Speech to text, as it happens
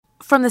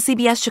From the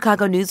CBS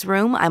Chicago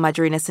newsroom, I'm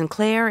Audrina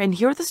Sinclair, and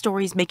here are the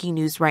stories making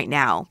news right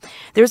now.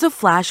 There's a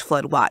flash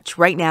flood watch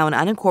right now in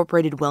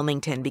unincorporated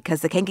Wilmington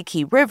because the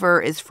Kankakee River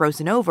is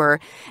frozen over,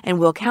 and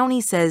Will County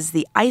says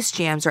the ice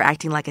jams are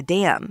acting like a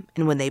dam,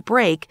 and when they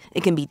break,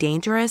 it can be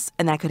dangerous,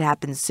 and that could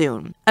happen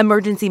soon.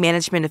 Emergency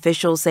management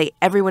officials say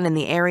everyone in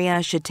the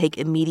area should take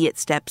immediate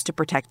steps to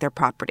protect their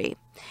property.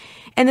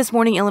 And this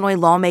morning, Illinois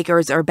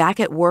lawmakers are back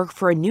at work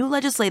for a new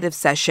legislative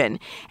session.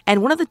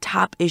 And one of the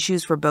top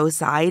issues for both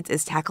sides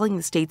is tackling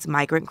the state's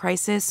migrant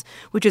crisis,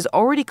 which has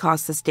already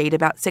cost the state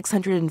about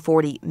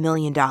 $640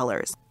 million.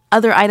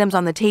 Other items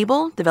on the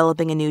table: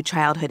 developing a new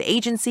childhood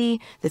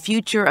agency, the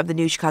future of the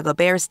new Chicago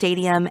Bears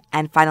Stadium,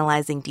 and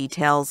finalizing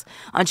details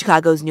on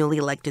Chicago's newly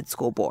elected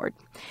school board.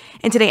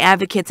 And today,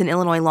 advocates and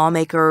Illinois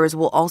lawmakers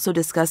will also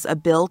discuss a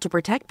bill to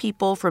protect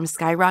people from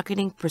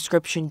skyrocketing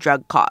prescription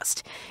drug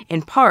costs.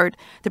 In part,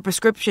 the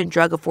Prescription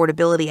Drug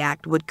Affordability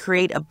Act would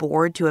create a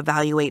board to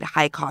evaluate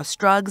high-cost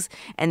drugs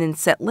and then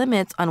set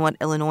limits on what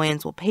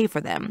Illinoisans will pay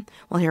for them.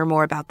 We'll hear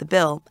more about the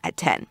bill at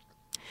 10.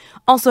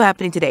 Also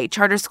happening today,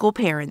 charter school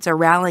parents are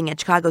rallying at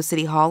Chicago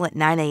City Hall at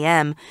 9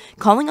 a.m.,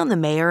 calling on the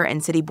mayor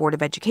and City Board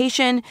of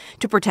Education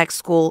to protect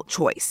school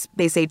choice.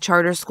 They say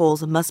charter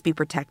schools must be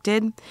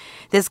protected.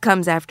 This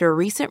comes after a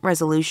recent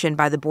resolution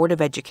by the Board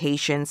of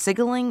Education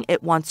signaling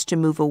it wants to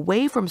move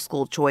away from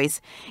school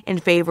choice in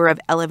favor of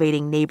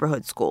elevating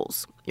neighborhood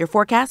schools. Your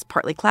forecast: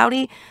 partly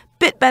cloudy,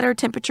 bit better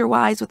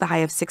temperature-wise with a high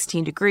of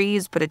 16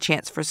 degrees, but a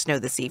chance for snow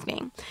this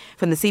evening.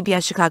 From the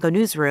CBS Chicago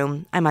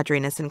newsroom, I'm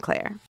Audrina Sinclair.